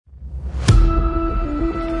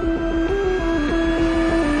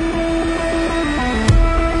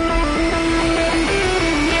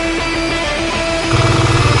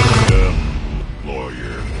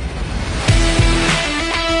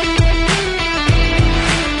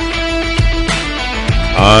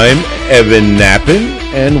I'm Evan Nappen,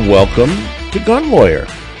 and welcome to Gun Lawyer.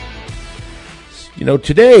 You know,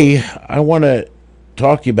 today I want to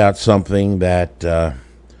talk to you about something that,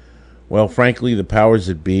 frankly, the powers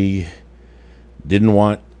that be didn't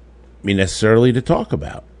want me necessarily to talk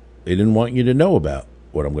about. They didn't want you to know about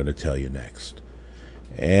what I'm going to tell you next.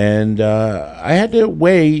 And I had to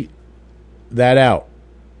weigh that out.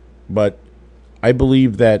 But I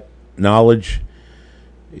believe that knowledge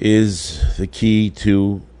is the key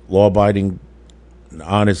to law-abiding,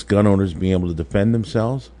 honest gun owners being able to defend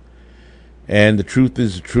themselves. And the truth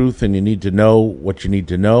is the truth, and you need to know what you need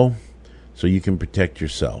to know so you can protect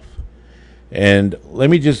yourself. And let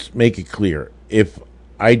me just make it clear. If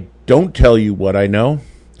I don't tell you what I know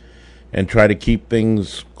and try to keep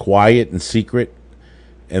things quiet and secret,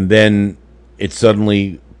 and then it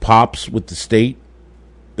suddenly pops with the state,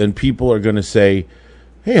 then people are going to say,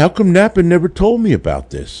 hey, how come Nappen never told me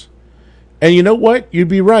about this? And you know what? You'd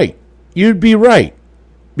be right. You'd be right.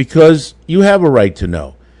 Because you have a right to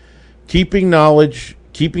know. Keeping knowledge,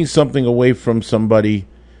 keeping something away from somebody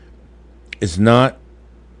is not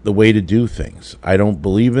the way to do things. I don't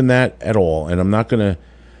believe in that at all. And I'm not going to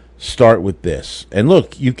start with this. And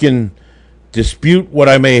look, you can dispute what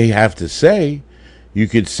I may have to say. You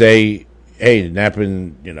could say, hey,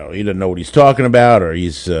 Nappen, he doesn't know what he's talking about, or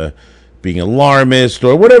he's being alarmist,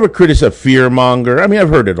 or whatever, a fear monger. I mean, I've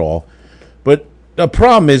heard it all. But the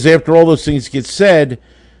problem is, after all those things get said,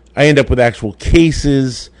 I end up with actual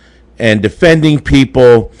cases and defending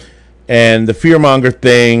people. And the fear monger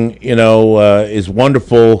thing, is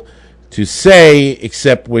wonderful to say,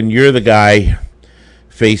 except when you're the guy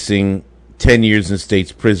facing 10 years in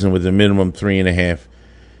state's prison with a minimum 3.5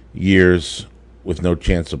 years with no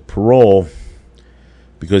chance of parole,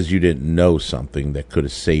 because you didn't know something that could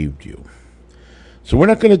have saved you. So we're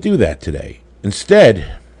not going to do that today.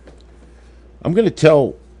 Instead, I'm going to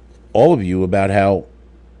tell all of you about how,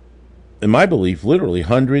 in my belief, literally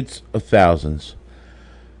hundreds of thousands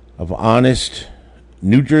of honest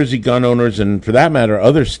New Jersey gun owners, and for that matter,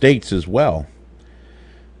 other states as well,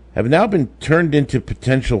 have now been turned into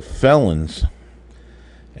potential felons,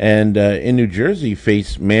 and in New Jersey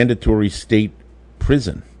face mandatory state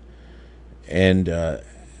prison. And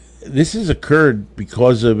this has occurred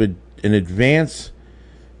because of an advance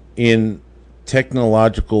in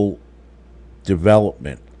technological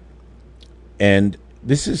development. And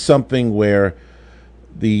this is something where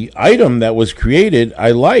the item that was created,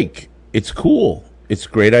 I like. It's cool. It's a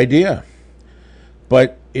great idea.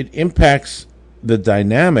 But it impacts the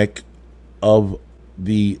dynamic of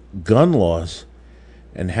the gun laws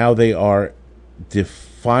and how they are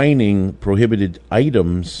defining prohibited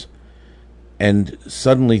items, and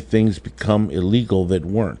suddenly things become illegal that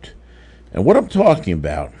weren't. And what I'm talking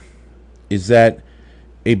about is that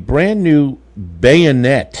a brand new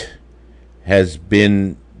bayonet has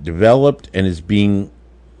been developed and is being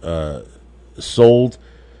sold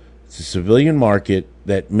to the civilian market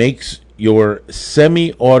that makes your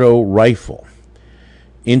semi-auto rifle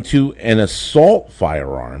into an assault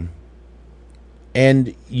firearm,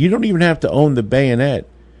 and you don't even have to own the bayonet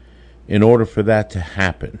in order for that to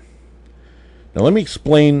happen. Now, let me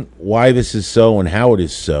explain why this is so and how it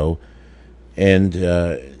is so, and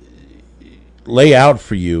lay out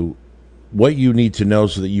for you what you need to know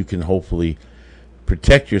so that you can hopefully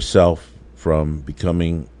protect yourself from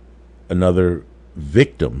becoming another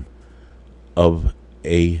victim of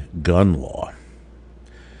a gun law.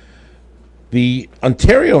 The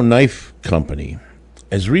Ontario Knife Company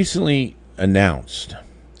has recently announced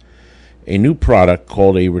a new product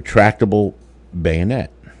called a retractable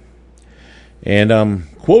bayonet. And I'm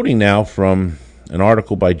quoting now from an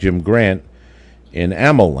article by Jim Grant in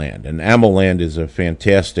AmmoLand. And AmmoLand is a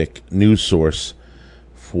fantastic news source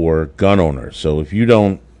for gun owners. So if you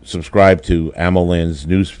don't subscribe to AmmoLand's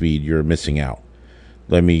news feed, you're missing out.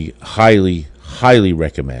 Let me highly, highly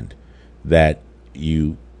recommend that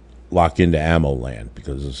you lock into AmmoLand,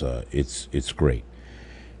 because it's great.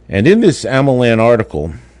 And in this AmmoLand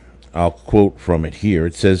article, I'll quote from it here.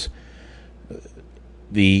 It says,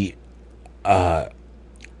 the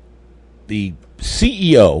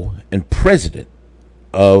CEO and president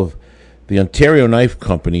of the Ontario Knife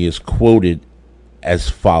Company is quoted as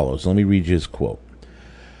follows. Let me read you his quote.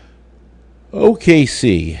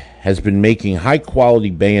 OKC has been making high-quality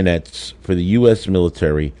bayonets for the U.S.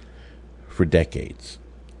 military for decades.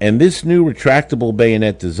 And this new retractable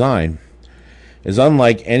bayonet design is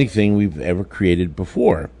unlike anything we've ever created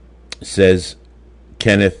before, says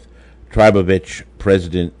Kenneth Trybovich,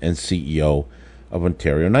 president and CEO of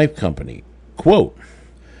Ontario Knife Company. Quote,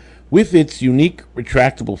 with its unique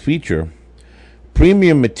retractable feature,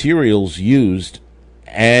 premium materials used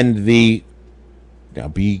and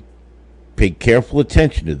pay careful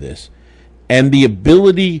attention to this, and the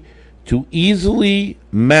ability to easily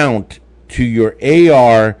mount to your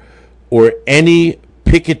AR or any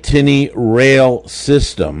Picatinny rail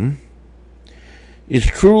system is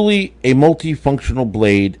truly a multifunctional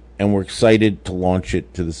blade, and we're excited to launch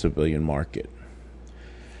it to the civilian market.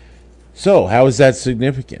 So, how is that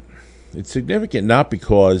significant? It's significant not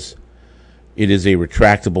because it is a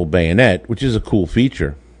retractable bayonet, which is a cool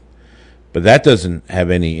feature, but that doesn't have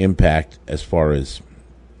any impact as far as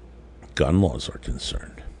gun laws are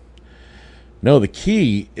concerned. No, the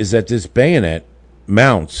key is that this bayonet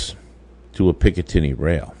mounts to a Picatinny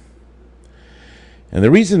rail. And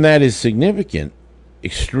the reason that is significant,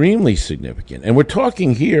 extremely significant, and we're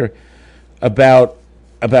talking here about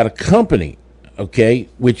a company, okay,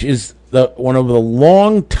 which is one of the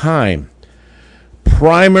long-time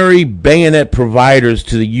primary bayonet providers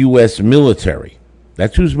to the U.S. military.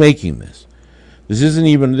 That's who's making this. This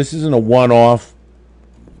isn't a one-off,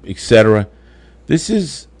 etc. This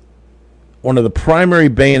is one of the primary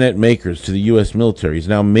bayonet makers to the U.S. military. Is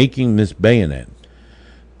now making this bayonet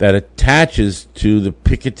that attaches to the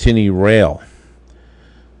Picatinny rail.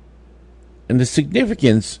 And the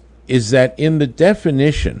significance is that in the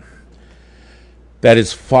definition that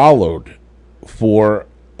is followed for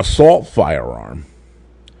assault firearm,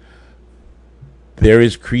 there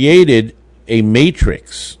is created a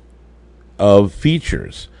matrix of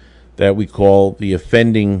features that we call the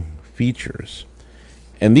offending features.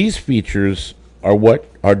 And these features are what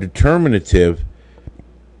are determinative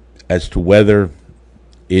as to whether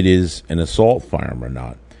it is an assault firearm or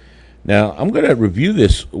not. Now, I'm going to review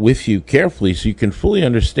this with you carefully so you can fully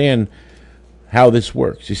understand how this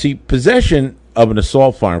works. You see, possession of an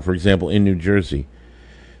assault firearm, for example, in New Jersey,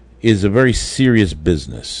 is a very serious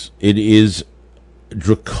business. It is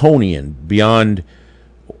draconian beyond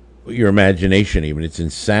your imagination even. It's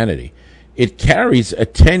insanity. It carries a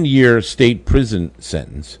 10-year state prison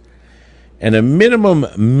sentence and a minimum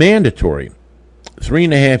mandatory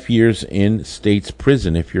 3.5 years in state's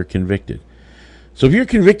prison if you're convicted. So if you're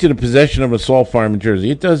convicted of possession of an assault firearm in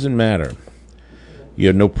Jersey, it doesn't matter. You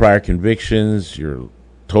have no prior convictions, you're a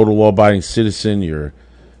total law-abiding citizen, you're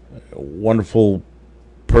a wonderful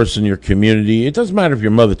person in your community. It doesn't matter if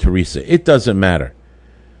you're Mother Teresa. It doesn't matter.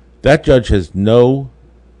 That judge has no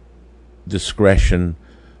discretion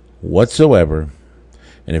whatsoever.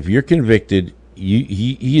 And if you're convicted,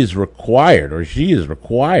 he is required, or she is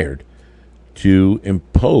required, to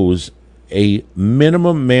impose a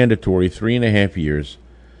minimum mandatory 3.5 years,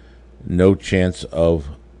 no chance of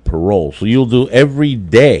parole. So you'll do every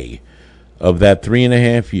day of that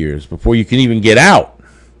 3.5 years before you can even get out.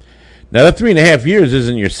 Now, that 3.5 years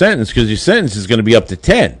isn't your sentence, because your sentence is going to be up to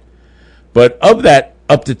 10. But of that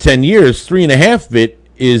up to 10 years, 3.5 of it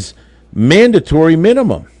is mandatory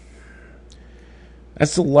minimum.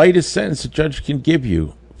 That's the lightest sentence a judge can give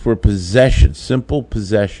you for possession, simple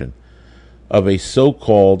possession of a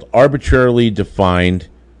so-called arbitrarily defined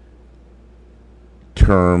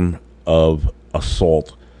term of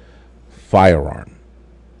assault firearm.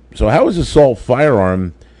 So how is assault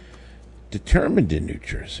firearm determined in New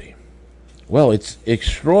Jersey? Well, it's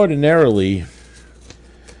extraordinarily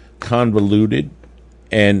convoluted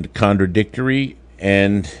and contradictory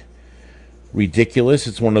and ridiculous.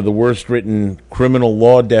 It's one of the worst written criminal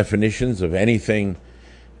law definitions of anything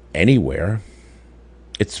anywhere.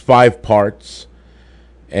 It's 5 parts,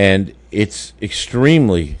 and it's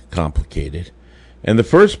extremely complicated. And the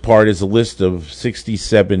first part is a list of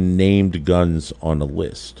 67 named guns on the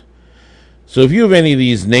list. So if you have any of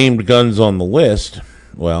these named guns on the list,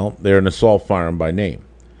 well, they're an assault firearm by name.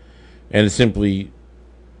 And it's simply,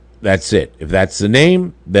 that's it. If that's the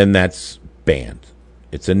name, then that's banned.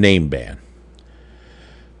 It's a name ban.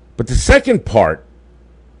 But the second part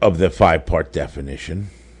of the 5-part definition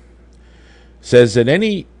says that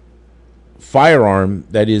any firearm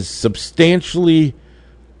that is substantially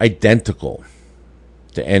identical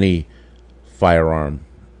to any firearm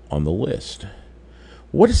on the list.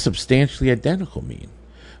 What does substantially identical mean?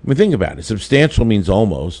 I mean, think about it. Substantial means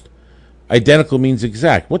almost. Identical means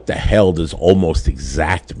exact. What the hell does almost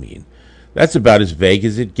exact mean? That's about as vague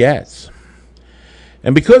as it gets.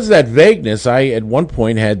 And because of that vagueness, I at one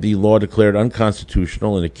point had the law declared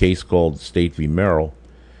unconstitutional in a case called State v. Merrill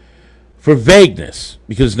for vagueness,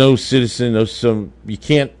 because no citizen, you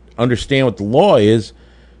can't understand what the law is.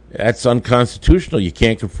 That's unconstitutional. You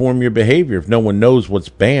can't conform your behavior. If no one knows what's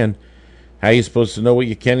banned, how are you supposed to know what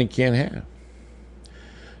you can and can't have?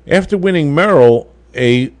 After winning Merrill,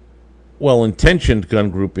 a well-intentioned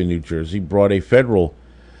gun group in New Jersey brought a federal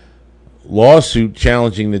lawsuit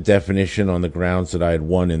challenging the definition on the grounds that I had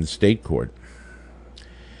won in the state court.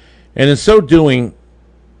 And in so doing,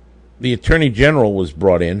 the Attorney General was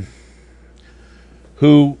brought in,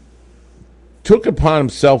 who took upon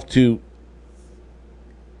himself to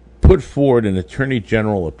put forward an Attorney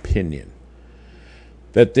General opinion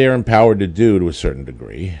that they're empowered to do to a certain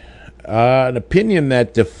degree, an opinion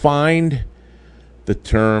that defined the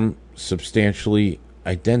term substantially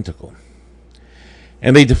identical.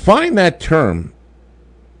 And they defined that term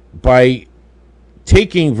by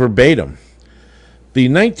taking verbatim the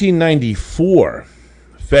 1994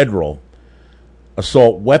 federal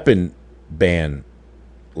assault weapon ban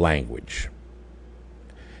language.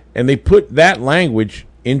 And they put that language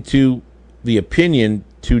into the opinion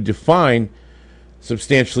to define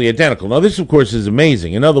substantially identical. Now, this, of course, is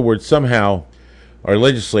amazing. In other words, somehow our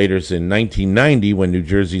legislators in 1990, when New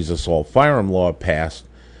Jersey's assault firearm law passed,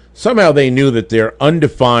 somehow they knew that their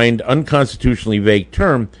undefined, unconstitutionally vague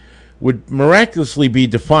term would miraculously be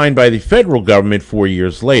defined by the federal government 4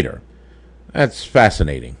 years later. That's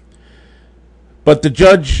fascinating. But the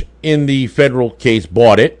judge in the federal case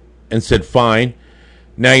bought it and said, fine,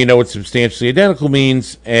 now you know what substantially identical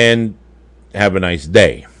means, and have a nice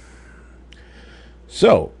day.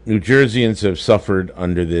 So, New Jerseyans have suffered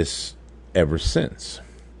under this ever since.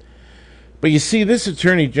 But you see, this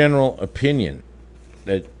Attorney General opinion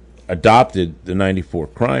that adopted the 94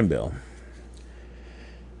 crime bill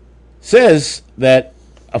says that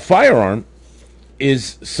a firearm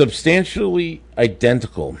is substantially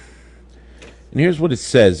identical. And here's what it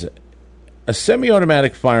says. A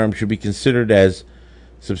semi-automatic firearm should be considered as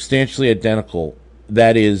substantially identical,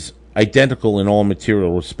 that is, identical in all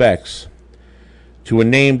material respects, to a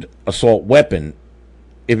named assault weapon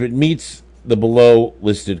if it meets the below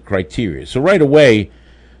listed criteria. So right away,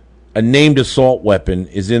 a named assault weapon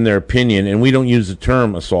is in their opinion, and we don't use the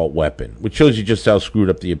term assault weapon, which shows you just how screwed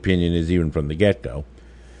up the opinion is even from the get-go.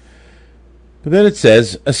 But then it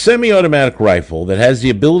says, a semi-automatic rifle that has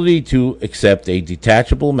the ability to accept a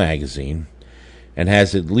detachable magazine and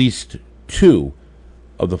has at least two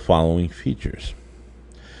of the following features.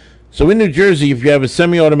 So in New Jersey, if you have a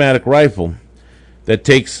semi-automatic rifle that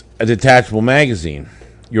takes a detachable magazine,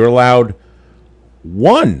 you're allowed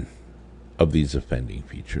one of these offending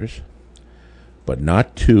features, but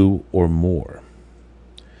not two or more.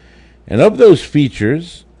 And of those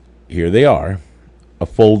features, here they are: a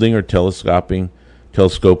folding or telescoping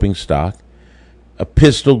stock, a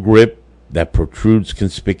pistol grip that protrudes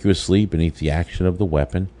conspicuously beneath the action of the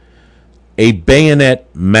weapon, a bayonet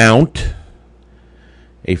mount,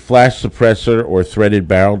 a flash suppressor or threaded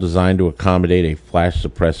barrel designed to accommodate a flash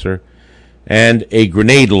suppressor, and a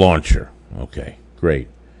grenade launcher. Okay, great.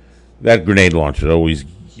 That grenade launcher always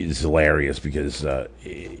is hilarious because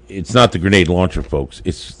it's not the grenade launcher, folks.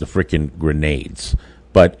 It's the frickin' grenades.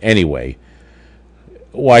 But anyway,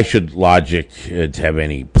 why should logic have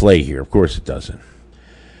any play here? Of course it doesn't.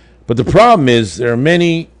 But the problem is there are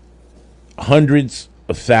many hundreds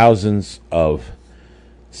of thousands of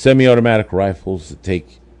semi-automatic rifles that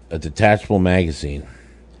take a detachable magazine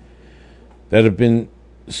that have been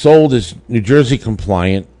sold as New Jersey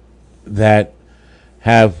compliant that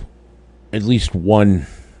have at least one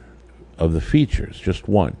of the features, just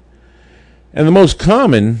one. And the most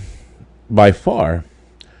common, by far,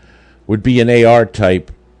 would be an AR-type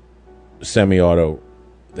semi-auto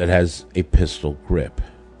that has a pistol grip.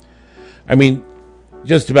 I mean,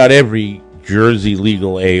 just about every Jersey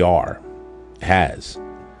legal AR has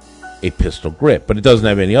a pistol grip, but it doesn't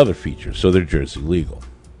have any other features, so they're Jersey legal.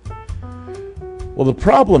 Well, the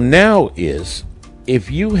problem now is if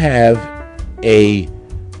you have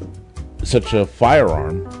such a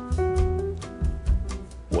firearm,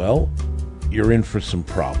 well, you're in for some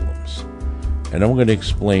problems. And I'm going to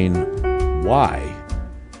explain why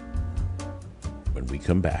when we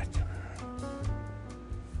come back.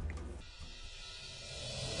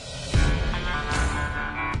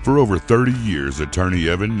 For over 30 years, attorney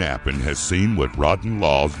Evan Nappen has seen what rotten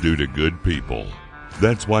laws do to good people.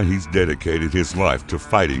 That's why he's dedicated his life to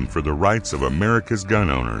fighting for the rights of America's gun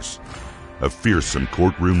owners. A fearsome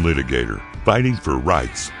courtroom litigator, fighting for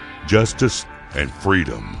rights, justice, and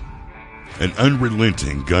freedom. An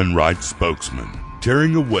unrelenting gun rights spokesman,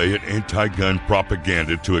 tearing away at anti-gun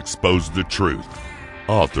propaganda to expose the truth.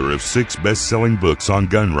 Author of 6 best-selling books on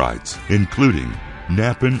gun rights, including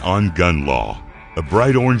Nappen on Gun Law, a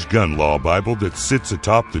bright orange gun law Bible that sits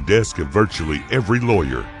atop the desk of virtually every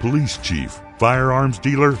lawyer, police chief, firearms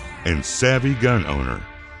dealer, and savvy gun owner.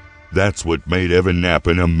 That's what made Evan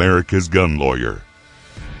Nappen America's gun lawyer.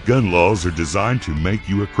 Gun laws are designed to make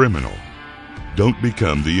you a criminal. Don't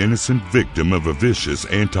become the innocent victim of a vicious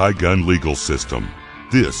anti-gun legal system.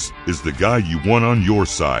 This is the guy you want on your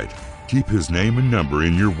side. Keep his name and number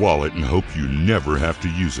in your wallet and hope you never have to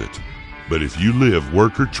use it. But if you live,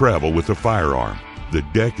 work, or travel with a firearm, the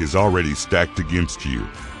deck is already stacked against you.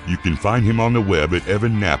 You can find him on the web at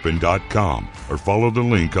evannappen.com or follow the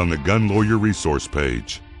link on the Gun Lawyer resource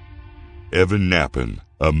page. Evan Nappen,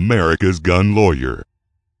 America's gun lawyer.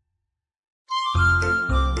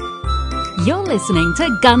 You're listening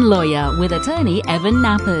to Gun Lawyer with attorney Evan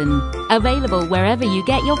Nappen. Available wherever you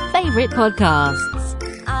get your favorite podcasts.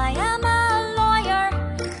 I am a lawyer.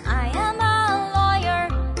 I am a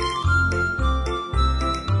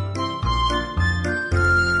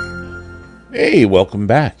lawyer. Hey, welcome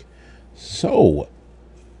back. So,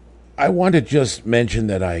 I want to just mention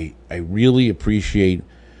that I really appreciate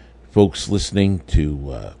folks listening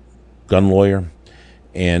to Gun Lawyer,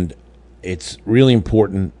 and it's really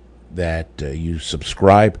important that you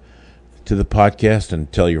subscribe to the podcast and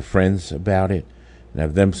tell your friends about it and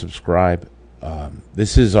have them subscribe.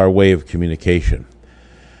 This is our way of communication.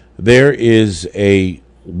 There is a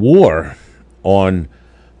war on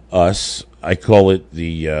us. I call it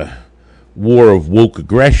the war of woke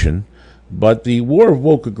aggression, but the war of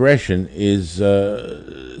woke aggression is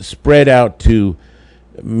spread out to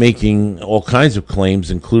making all kinds of claims,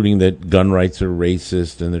 including that gun rights are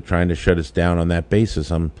racist, and they're trying to shut us down on that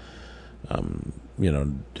basis.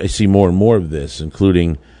 I see more and more of this,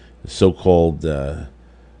 including so-called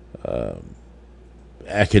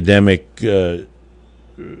academic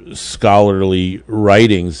scholarly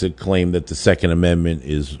writings that claim that the Second Amendment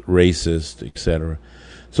is racist, etc.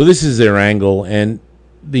 So this is their angle, and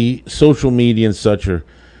the social media and such are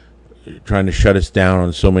trying to shut us down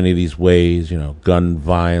on so many of these ways, gun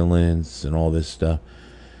violence and all this stuff.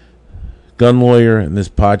 Gun Lawyer and this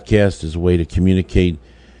podcast is a way to communicate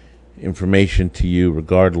information to you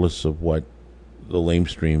regardless of what the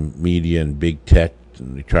lamestream media and big tech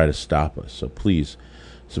and they try to stop us. So please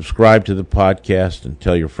subscribe to the podcast and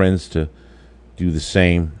tell your friends to do the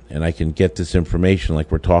same, and I can get this information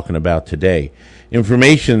like we're talking about today.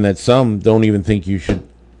 Information that some don't even think you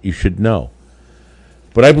should know.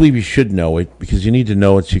 But I believe you should know it because you need to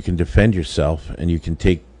know it so you can defend yourself and you can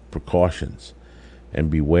take precautions and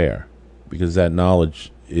beware, because that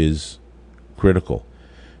knowledge is critical.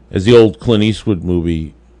 As the old Clint Eastwood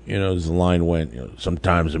movie, as the line went,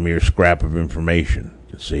 sometimes a mere scrap of information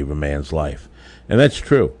can save a man's life. And that's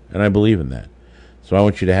true, and I believe in that. So I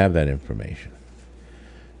want you to have that information.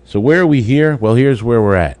 So where are we here? Well, here's where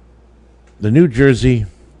we're at. The New Jersey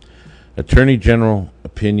Attorney General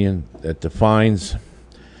opinion that defines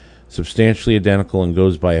substantially identical and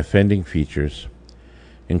goes by offending features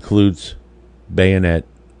includes bayonet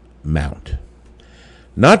mount.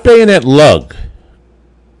 Not bayonet lug,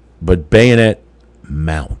 but bayonet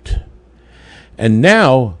mount. And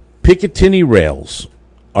now Picatinny rails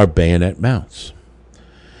are bayonet mounts.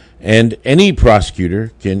 And any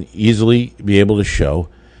prosecutor can easily be able to show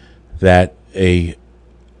that a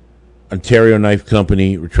Ontario Knife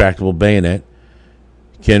Company retractable bayonet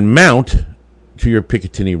can mount to your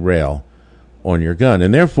Picatinny rail on your gun.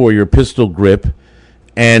 And therefore your pistol grip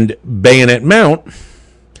and bayonet mount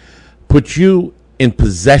put you in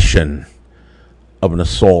possession of an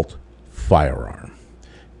assault firearm.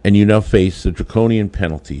 And you now face the draconian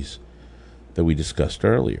penalties that we discussed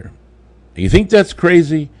earlier. You think that's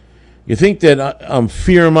crazy? You think that I'm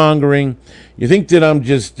fear-mongering? You think that I'm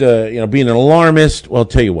just being an alarmist? Well, I'll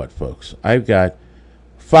tell you what, folks. I've got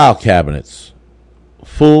file cabinets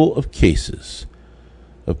full of cases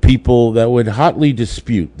of people that would hotly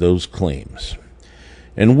dispute those claims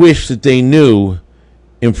and wish that they knew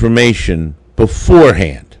information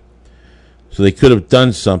beforehand so they could have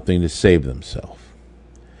done something to save themselves.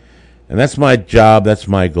 And that's my job. That's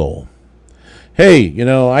my goal. Hey,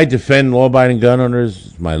 I defend law-abiding gun owners.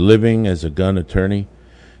 It's my living as a gun attorney.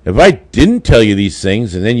 If I didn't tell you these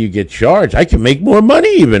things and then you get charged, I can make more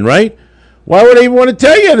money even, right? Why would I even want to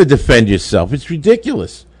tell you how to defend yourself? It's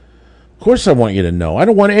ridiculous. Of course I want you to know. I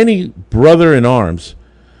don't want any brother in arms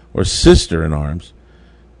or sister in arms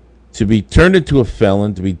to be turned into a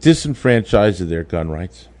felon, to be disenfranchised of their gun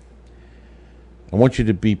rights. I want you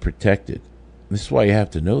to be protected. This is why you have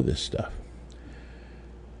to know this stuff.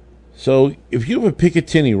 So if you have a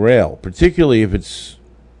Picatinny rail, particularly if it's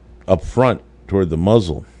up front toward the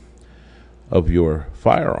muzzle of your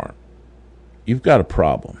firearm, you've got a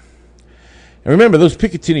problem. And remember, those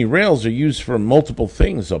Picatinny rails are used for multiple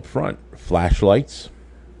things up front. Flashlights,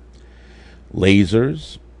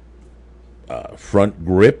 lasers, front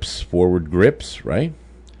grips, forward grips, right?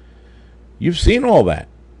 You've seen all that.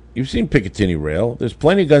 You've seen Picatinny rail. There's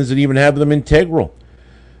plenty of guns that even have them integral,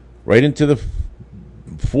 right into the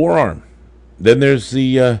forearm. Then there's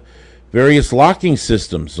the various locking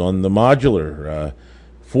systems on the modular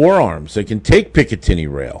forearms that can take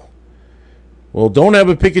Picatinny rail. Well, don't have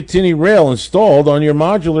a Picatinny rail installed on your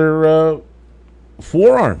modular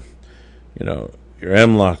forearm. You know, your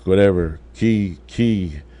M-lock, whatever, key,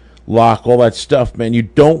 lock, all that stuff, man. You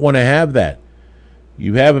don't want to have that.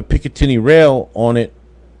 You have a Picatinny rail on it,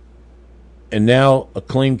 and now a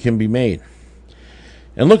claim can be made.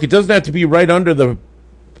 And look, it doesn't have to be right under the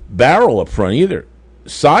barrel up front either.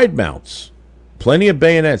 Side mounts. Plenty of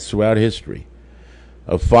bayonets throughout history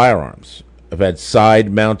of firearms have had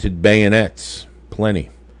side-mounted bayonets. Plenty.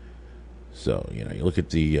 So, you look at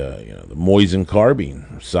the the Mosin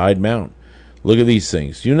carbine, side mount. Look at these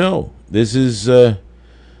things. This is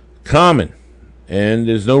common. And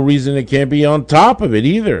there's no reason it can't be on top of it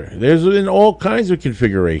either. There's in all kinds of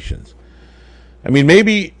configurations. I mean,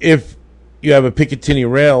 maybe if you have a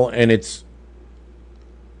Picatinny rail and it's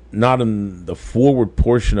not in the forward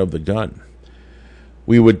portion of the gun,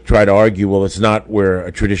 we would try to argue, well, it's not where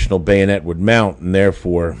a traditional bayonet would mount, and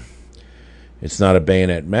therefore it's not a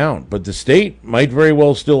bayonet mount. But the state might very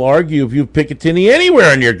well still argue if you have Picatinny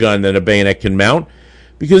anywhere on your gun that a bayonet can mount,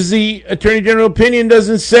 because the Attorney General opinion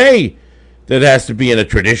doesn't say that it has to be in a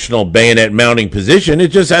traditional bayonet mounting position. It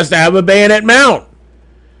just has to have a bayonet mount.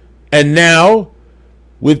 And now,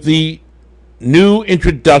 with the new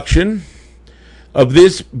introduction of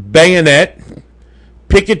this bayonet,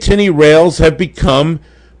 Picatinny rails have become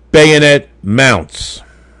bayonet mounts.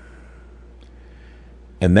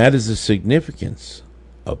 And that is the significance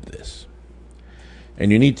of this.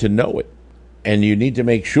 And you need to know it. And you need to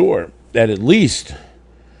make sure that at least,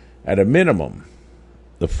 at a minimum,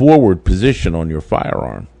 the forward position on your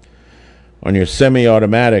firearm, on your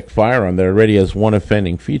semi-automatic firearm that already has one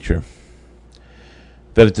offending feature,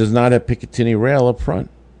 that it does not have Picatinny rail up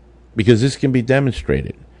front, because this can be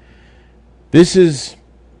demonstrated. This is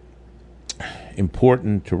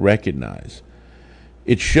important to recognize.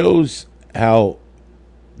 It shows how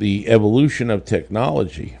the evolution of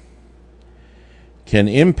technology can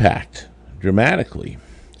impact dramatically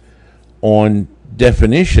on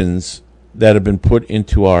definitions that have been put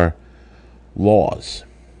into our laws.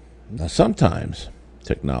 Now, sometimes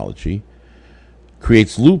technology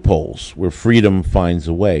creates loopholes where freedom finds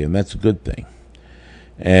a way, and that's a good thing.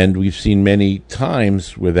 And we've seen many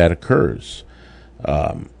times where that occurs.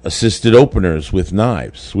 Assisted openers with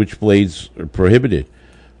knives. Switchblades are prohibited,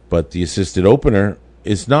 but the assisted opener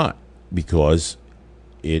is not, because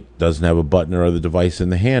it doesn't have a button or other device in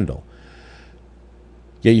the handle.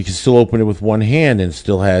 Yet you can still open it with one hand and it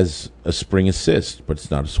still has a spring assist, but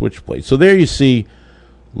it's not a switchblade. So there you see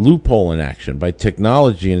loophole in action by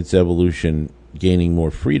technology and its evolution gaining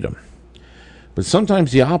more freedom. But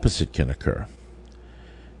sometimes the opposite can occur.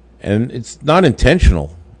 And it's not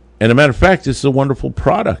intentional. And a matter of fact, this is a wonderful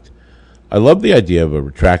product. I love the idea of a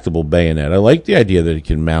retractable bayonet. I like the idea that it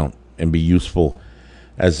can mount and be useful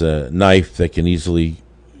as a knife that can easily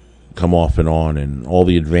come off and on, and all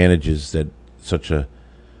the advantages that such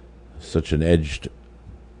an edged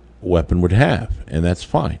weapon would have, and that's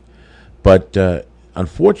fine. But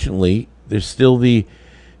unfortunately, there's still the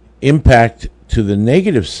impact to the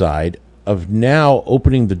negative side of now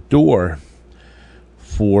opening the door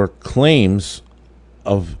for claims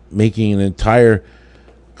of making an entire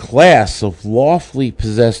class of lawfully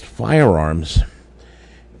possessed firearms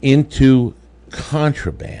into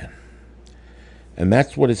contraband. And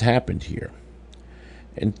that's what has happened here.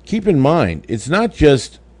 And keep in mind, it's not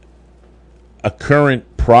just a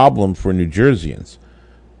current problem for New Jerseyans,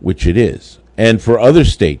 which it is, and for other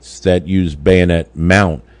states that use bayonet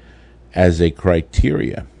mount as a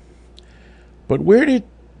criteria. But where did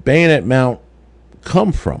bayonet mount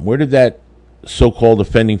come from? Where did that so-called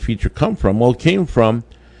offending feature come from? Well, it came from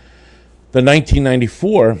the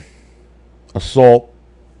 1994 assault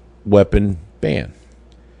weapon ban.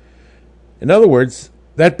 In other words,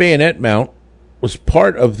 that bayonet mount was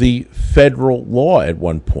part of the federal law at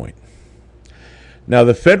one point. Now,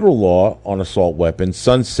 the federal law on assault weapons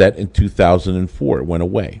sunset in 2004. It went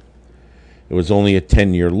away. It was only a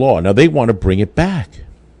 10-year law. Now, they want to bring it back.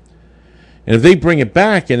 And if they bring it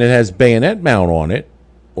back and it has bayonet mount on it,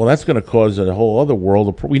 well, that's going to cause a whole other world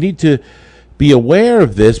of we need to be aware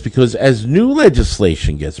of this, because as new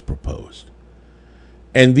legislation gets proposed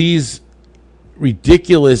and these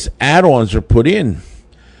ridiculous add-ons are put in,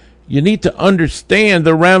 you need to understand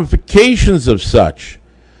the ramifications of such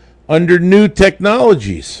under new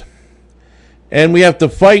technologies. And we have to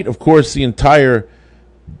fight, of course, the entire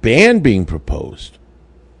ban being proposed.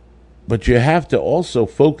 but you have to also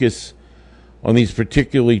focus on these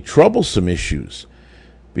particularly troublesome issues,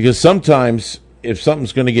 because sometimes if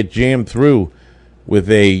something's going to get jammed through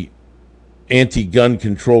with a anti-gun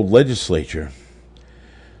controlled legislature,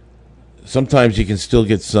 sometimes you can still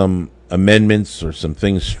get some amendments or some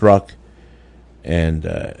things struck, and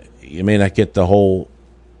you may not get the whole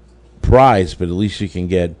prize, but at least you can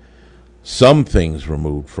get some things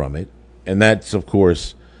removed from it. And that's, of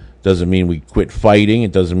course, doesn't mean we quit fighting.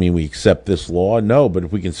 It doesn't mean we accept this law. No, but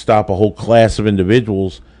if we can stop a whole class of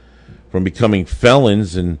individuals from becoming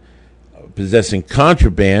felons and possessing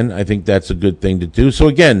contraband, I think that's a good thing to do. So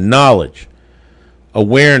again, knowledge,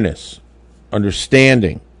 awareness,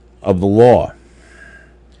 understanding of the law.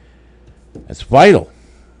 That's vital.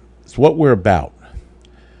 It's what we're about.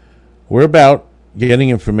 We're about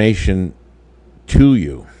getting information to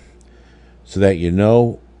you so that you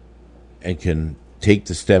know and can take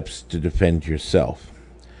the steps to defend yourself.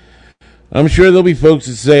 I'm sure there'll be folks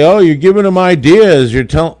that say, oh, you're giving them ideas. You're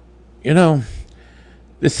telling,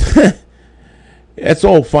 this, that's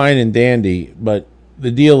all fine and dandy, but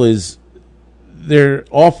the deal is they're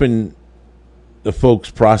often the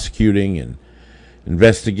folks prosecuting and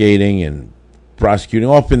investigating and prosecuting.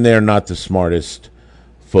 Often they're not the smartest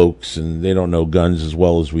folks, and they don't know guns as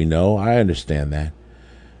well as we know. I understand that.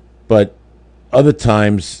 But other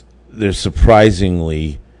times, they're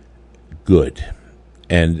surprisingly good,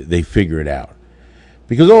 and they figure it out.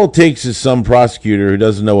 Because all it takes is some prosecutor who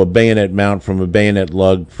doesn't know a bayonet mount from a bayonet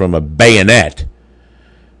lug from a bayonet,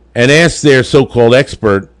 and ask their so-called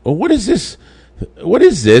expert, well, what is this? What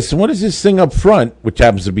is this? And what is this thing up front, which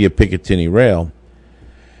happens to be a Picatinny rail?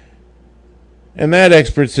 And that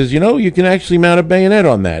expert says, you can actually mount a bayonet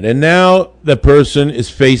on that. And now the person is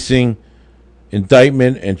facing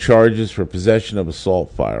indictment and charges for possession of assault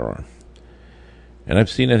firearm. And I've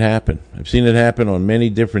seen it happen. I've seen it happen on many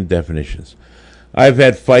different definitions. I've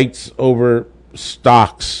had fights over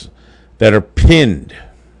stocks that are pinned,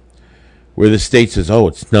 where the state says, oh,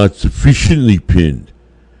 it's not sufficiently pinned,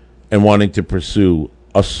 and wanting to pursue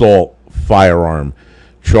assault firearm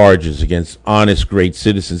charges against honest, great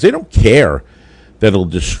citizens. They don't care that it'll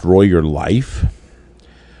destroy your life,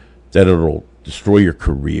 that it'll destroy your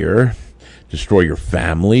career, destroy your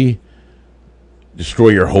family, destroy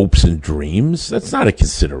your hopes and dreams. That's not a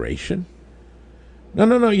consideration.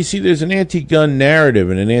 No. You see, there's an anti-gun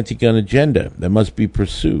narrative and an anti-gun agenda that must be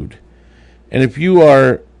pursued. And if you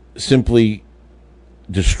are simply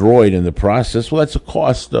destroyed in the process, well, that's a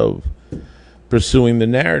cost of pursuing the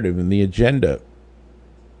narrative and the agenda.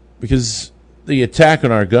 Because the attack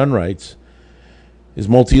on our gun rights is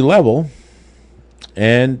multi-level,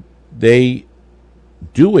 and they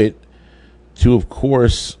do it to, of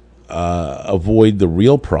course, avoid the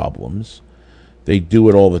real problems. They do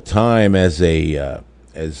it all the time as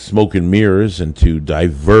smoke and mirrors, and to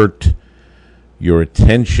divert your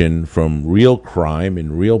attention from real crime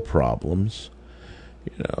and real problems.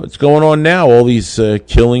 It's going on now. All these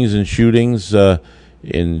killings and shootings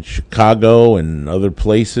in Chicago and other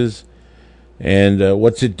places. And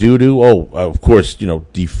what's it due to? Oh, of course,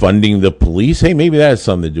 defunding the police. Hey, maybe that has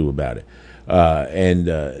something to do about it. And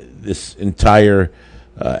this entire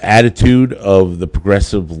attitude of the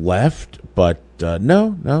progressive left. But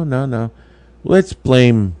no. Let's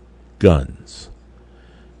blame guns.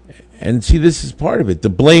 And see, this is part of it. The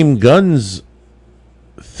blame guns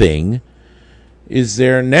thing is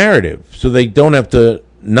their narrative. So they don't have to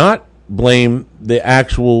not blame the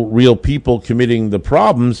actual real people committing the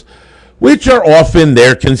problems, which are often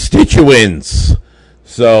their constituents.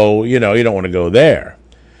 So, you don't want to go there.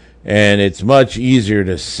 And it's much easier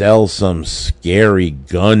to sell some scary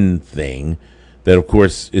gun thing that, of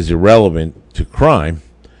course, is irrelevant to crime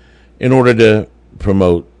in order to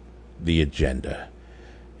promote the agenda.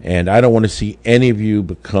 And I don't want to see any of you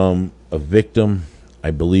become a victim.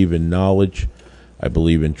 I believe in knowledge. I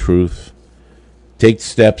believe in truth. Take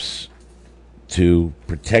steps to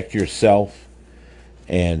protect yourself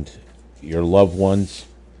and your loved ones.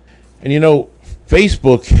 And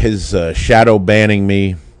Facebook is shadow banning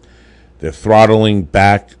me. They're throttling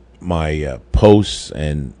back my posts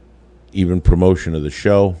and even promotion of the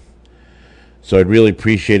show. So I'd really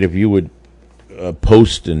appreciate if you would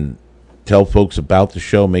post and tell folks about the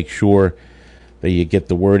show. Make sure that you get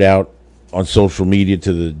the word out on social media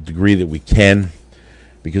to the degree that we can,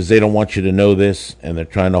 because they don't want you to know this, and they're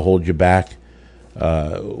trying to hold you back.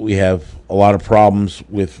 We have a lot of problems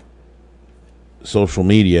with social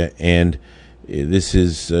media, and this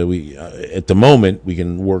is at the moment we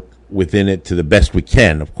can work within it to the best we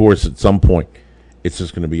can. Of course, at some point, it's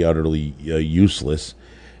just going to be utterly useless.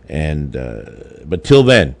 And but till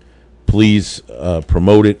then, please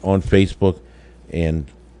promote it on Facebook and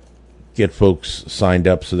get folks signed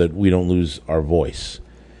up so that we don't lose our voice.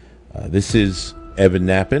 This is Evan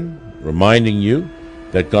Nappen reminding you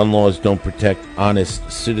that gun laws don't protect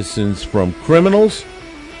honest citizens from criminals.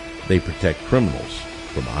 They protect criminals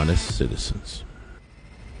from honest citizens.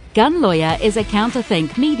 Gun Lawyer is a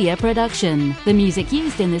Counterthink media production. The music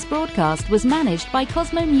used in this broadcast was managed by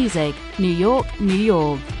Cosmo Music, New York, New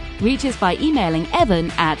York. Reach us by emailing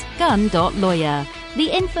evan@gun.lawyer. The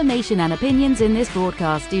information and opinions in this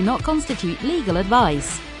broadcast do not constitute legal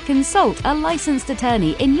advice. Consult a licensed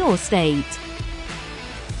attorney in your state.